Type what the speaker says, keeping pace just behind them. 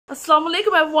Assalamu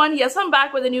alaikum everyone, yes I'm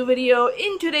back with a new video.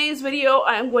 In today's video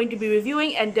I am going to be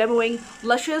reviewing and demoing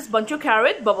Lush's Bunch of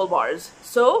Carrot bubble bars.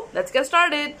 So let's get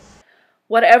started.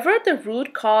 Whatever the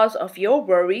root cause of your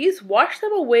worries, wash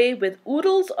them away with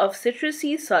oodles of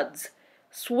citrusy suds.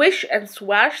 Swish and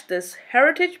swash this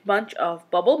heritage bunch of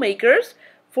bubble makers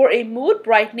for a mood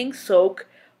brightening soak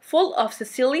full of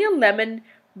Sicilian lemon,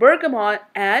 bergamot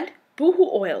and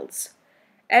boohoo oils.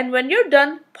 And when you're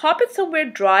done, pop it somewhere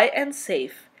dry and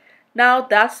safe. Now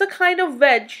that's the kind of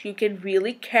veg you can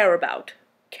really carrot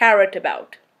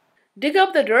about. Dig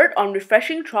up the dirt on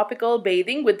refreshing tropical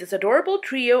bathing with this adorable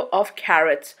trio of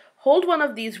carrots. Hold one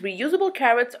of these reusable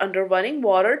carrots under running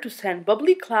water to send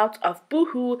bubbly clouds of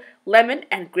boohoo, lemon,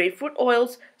 and grapefruit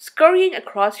oils scurrying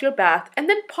across your bath and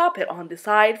then pop it on the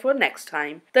side for next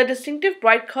time. The distinctive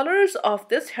bright colors of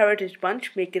this heritage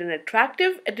bunch make it an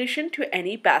attractive addition to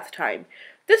any bath time.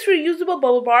 This reusable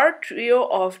bubble bar trio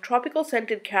of tropical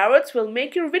scented carrots will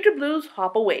make your winter blues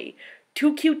hop away.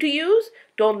 Too cute to use?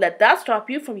 Don't let that stop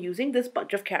you from using this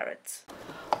bunch of carrots.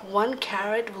 One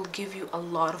carrot will give you a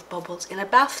lot of bubbles in a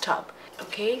bathtub.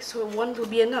 Okay, so one will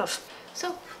be enough.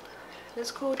 So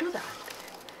let's go do that.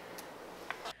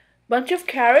 Bunch of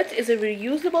Carrots is a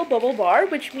reusable bubble bar,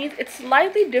 which means it's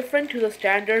slightly different to the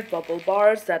standard bubble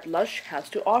bars that Lush has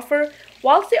to offer.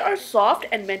 Whilst they are soft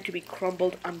and meant to be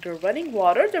crumbled under running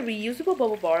water, the reusable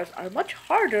bubble bars are much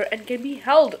harder and can be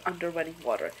held under running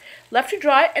water, left to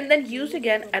dry and then used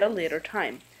again at a later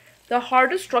time. The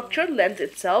harder structure lends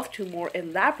itself to more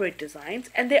elaborate designs,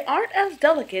 and they aren't as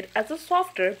delicate as the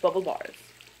softer bubble bars.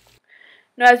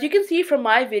 Now, as you can see from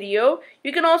my video,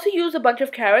 you can also use a bunch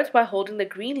of carrots by holding the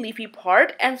green leafy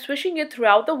part and swishing it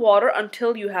throughout the water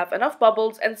until you have enough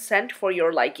bubbles and scent for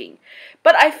your liking.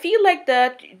 But I feel like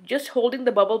that just holding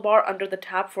the bubble bar under the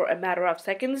tap for a matter of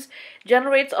seconds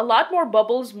generates a lot more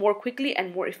bubbles more quickly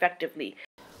and more effectively.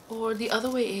 Or the other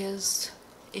way is,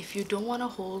 if you don't want to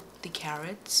hold the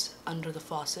carrots under the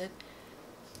faucet,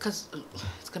 because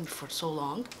it's going to be for so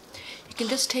long, you can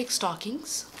just take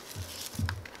stockings.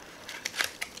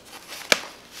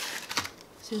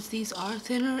 Since these are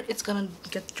thinner, it's gonna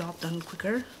get the job done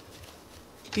quicker.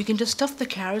 You can just stuff the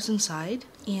carrots inside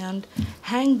and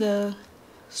hang the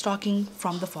stocking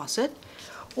from the faucet,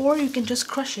 or you can just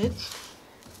crush it.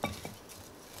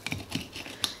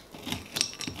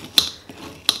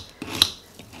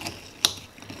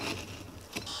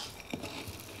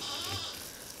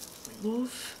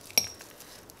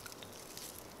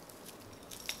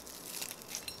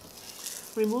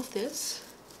 Remove this.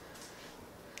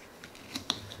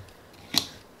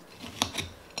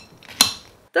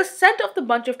 The scent of the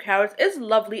bunch of carrots is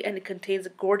lovely, and it contains a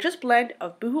gorgeous blend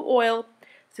of boohoo oil,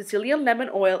 Sicilian lemon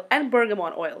oil, and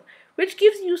bergamot oil, which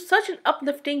gives you such an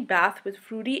uplifting bath with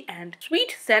fruity and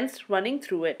sweet scents running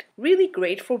through it. Really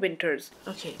great for winters.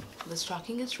 Okay, the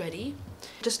stocking is ready.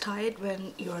 Just tie it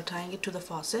when you are tying it to the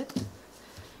faucet.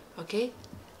 Okay,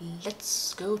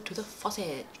 let's go to the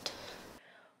faucet.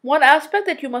 One aspect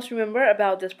that you must remember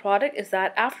about this product is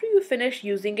that after you finish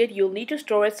using it, you'll need to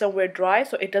store it somewhere dry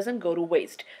so it doesn't go to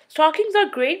waste. Stockings are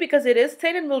great because it is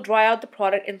thin and will dry out the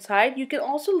product inside. You can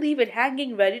also leave it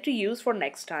hanging ready to use for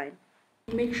next time.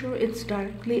 Make sure it's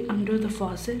directly under the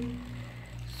faucet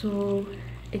so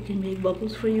it can make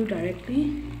bubbles for you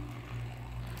directly.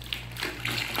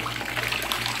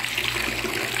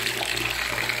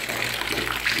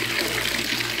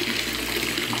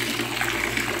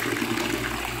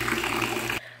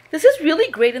 This is really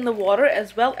great in the water,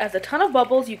 as well as a ton of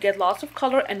bubbles. You get lots of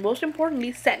color and most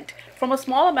importantly scent from a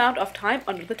small amount of time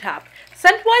under the tap.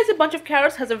 Scent-wise, a bunch of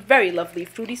carrots has a very lovely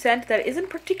fruity scent that isn't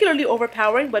particularly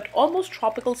overpowering but almost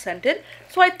tropical scented,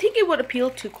 so I think it would appeal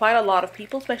to quite a lot of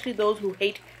people, especially those who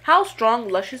hate how strong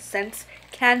Lush's scents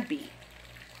can be.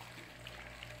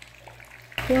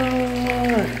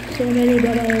 Wow, so many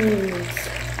bubbles!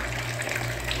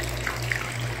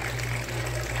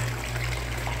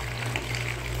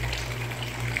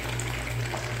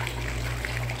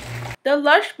 The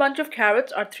Lush Bunch of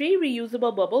Carrots are 3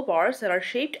 reusable bubble bars that are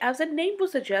shaped, as the name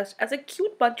would suggest, as a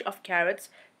cute bunch of carrots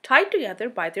tied together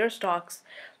by their stalks.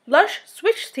 Lush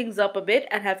switched things up a bit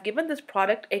and have given this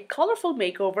product a colorful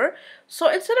makeover, so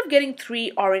instead of getting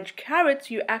 3 orange carrots,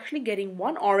 you're actually getting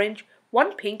 1 orange,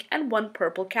 1 pink, and 1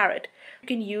 purple carrot. You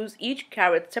can use each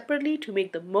carrot separately to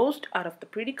make the most out of the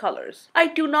pretty colors. I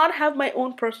do not have my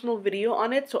own personal video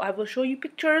on it, so I will show you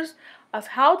pictures of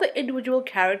how the individual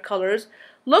carrot colors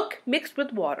look mixed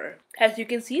with water. As you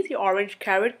can see, the orange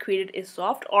carrot created a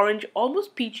soft orange,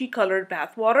 almost peachy colored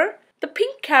bath water. The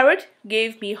pink carrot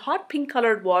gave me hot pink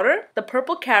colored water. The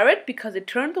purple carrot because it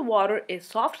turned the water a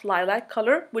soft lilac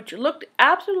color, which looked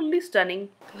absolutely stunning.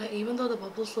 Even though the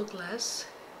bubbles look less,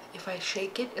 if I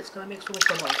shake it, it's gonna make so much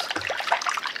bubbles.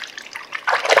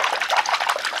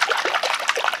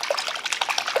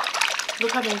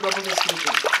 Look how many bubbles it's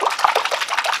making.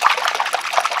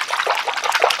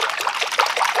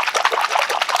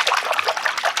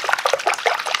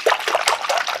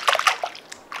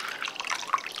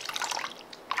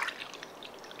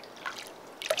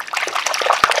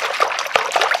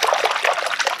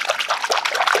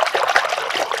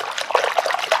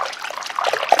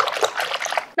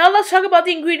 Now let's talk about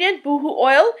the ingredient, boohoo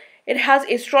oil. It has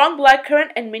a strong blackcurrant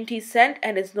and minty scent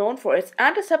and is known for its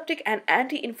antiseptic and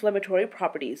anti-inflammatory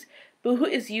properties. Boohoo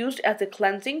is used as a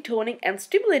cleansing, toning, and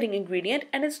stimulating ingredient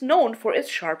and is known for its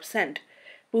sharp scent.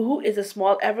 Boohoo is a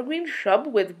small evergreen shrub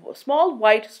with small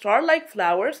white star-like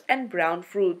flowers and brown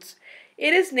fruits.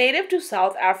 It is native to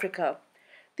South Africa.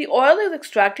 The oil is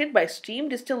extracted by steam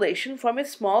distillation from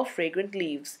its small fragrant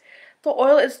leaves. The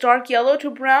oil is dark yellow to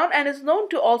brown and is known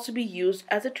to also be used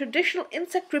as a traditional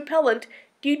insect repellent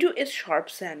due to its sharp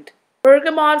scent.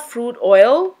 Bergamot fruit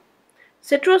oil.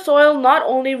 Citrus oil not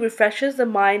only refreshes the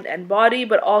mind and body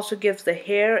but also gives the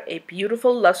hair a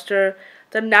beautiful luster.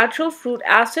 The natural fruit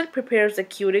acid prepares the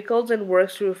cuticles and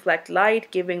works to reflect light,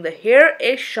 giving the hair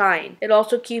a shine. It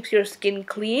also keeps your skin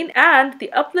clean, and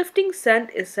the uplifting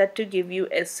scent is said to give you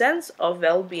a sense of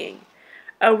well-being.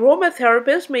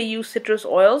 Aromatherapists may use citrus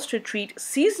oils to treat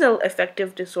seasonal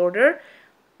affective disorder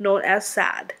known as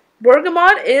SAD.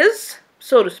 Bergamot is,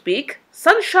 so to speak,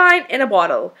 sunshine in a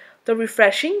bottle. The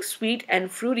refreshing, sweet,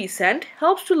 and fruity scent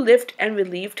helps to lift and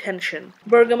relieve tension.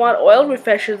 Bergamot oil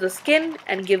refreshes the skin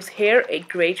and gives hair a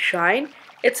great shine.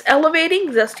 Its elevating,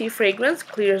 zesty fragrance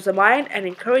clears the mind and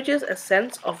encourages a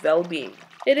sense of well-being.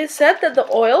 It is said that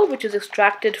the oil, which is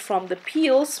extracted from the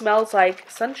peel, smells like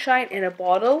sunshine in a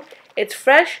bottle. Its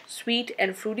fresh, sweet,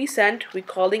 and fruity scent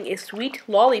recalling a sweet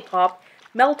lollipop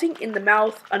melting in the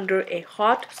mouth under a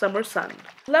hot summer sun.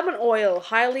 Lemon oil,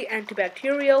 highly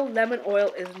antibacterial. Lemon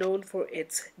oil is known for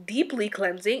its deeply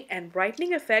cleansing and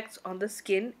brightening effects on the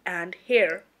skin and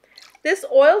hair. This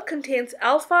oil contains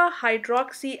alpha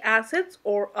hydroxy acids,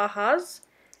 or AHAs,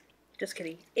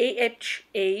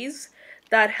 AHAs,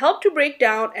 that help to break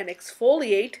down and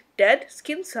exfoliate dead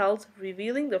skin cells,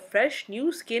 revealing the fresh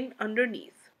new skin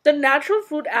underneath. The natural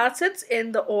fruit acids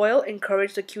in the oil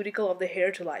encourage the cuticle of the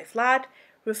hair to lie flat,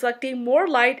 reflecting more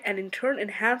light and in turn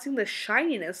enhancing the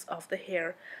shininess of the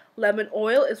hair. Lemon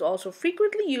oil is also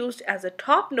frequently used as a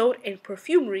top note in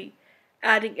perfumery,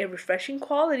 adding a refreshing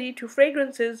quality to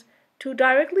fragrances to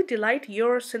directly delight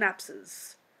your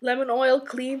synapses. Lemon oil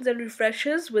cleans and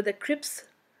refreshes with a crisp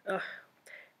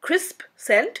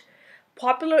scent.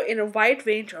 Popular in a wide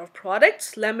range of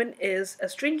products, lemon is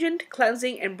astringent,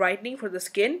 cleansing, and brightening for the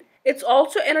skin. It's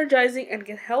also energizing and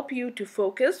can help you to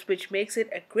focus, which makes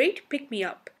it a great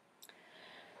pick-me-up.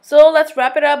 So let's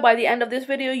wrap it up. By the end of this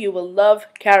video, you will love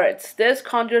carrots. This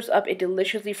conjures up a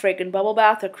deliciously fragrant bubble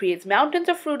bath that creates mountains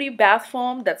of fruity bath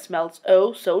foam that smells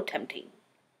oh so tempting.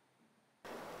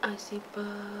 I see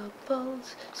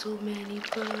bubbles, so many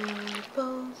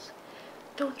bubbles.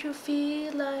 Don't you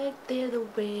feel like they're the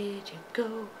way to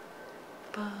go?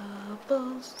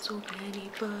 Bubbles, so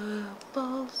many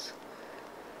bubbles.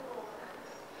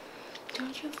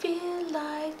 Don't you feel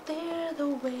like they're the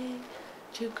way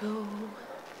to go?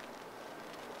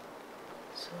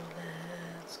 So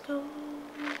let's go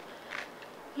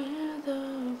where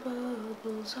the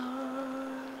bubbles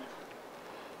are.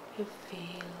 It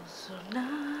feels so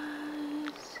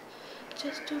nice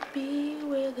just to be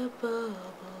where the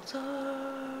bubbles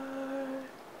are.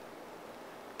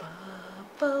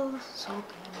 Bubbles, so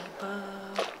many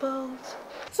bubbles.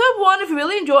 So everyone, if you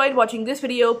really enjoyed watching this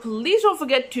video, please don't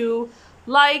forget to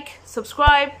like,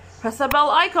 subscribe, press the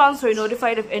bell icon so you're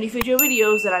notified of any future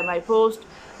videos that I might post.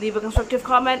 Leave a constructive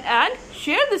comment and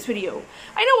share this video.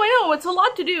 I know, it's a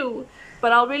lot to do,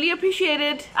 but I'll really appreciate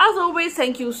it. As always,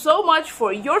 thank you so much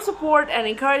for your support and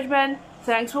encouragement.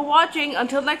 Thanks for watching.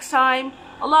 Until next time,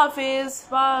 Allah Hafiz.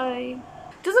 Bye.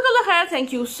 Jazakallah khair.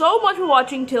 Thank you so much for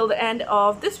watching till the end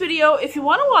of this video. If you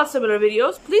want to watch similar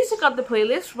videos, please check out the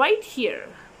playlist right here.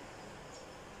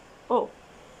 Oh.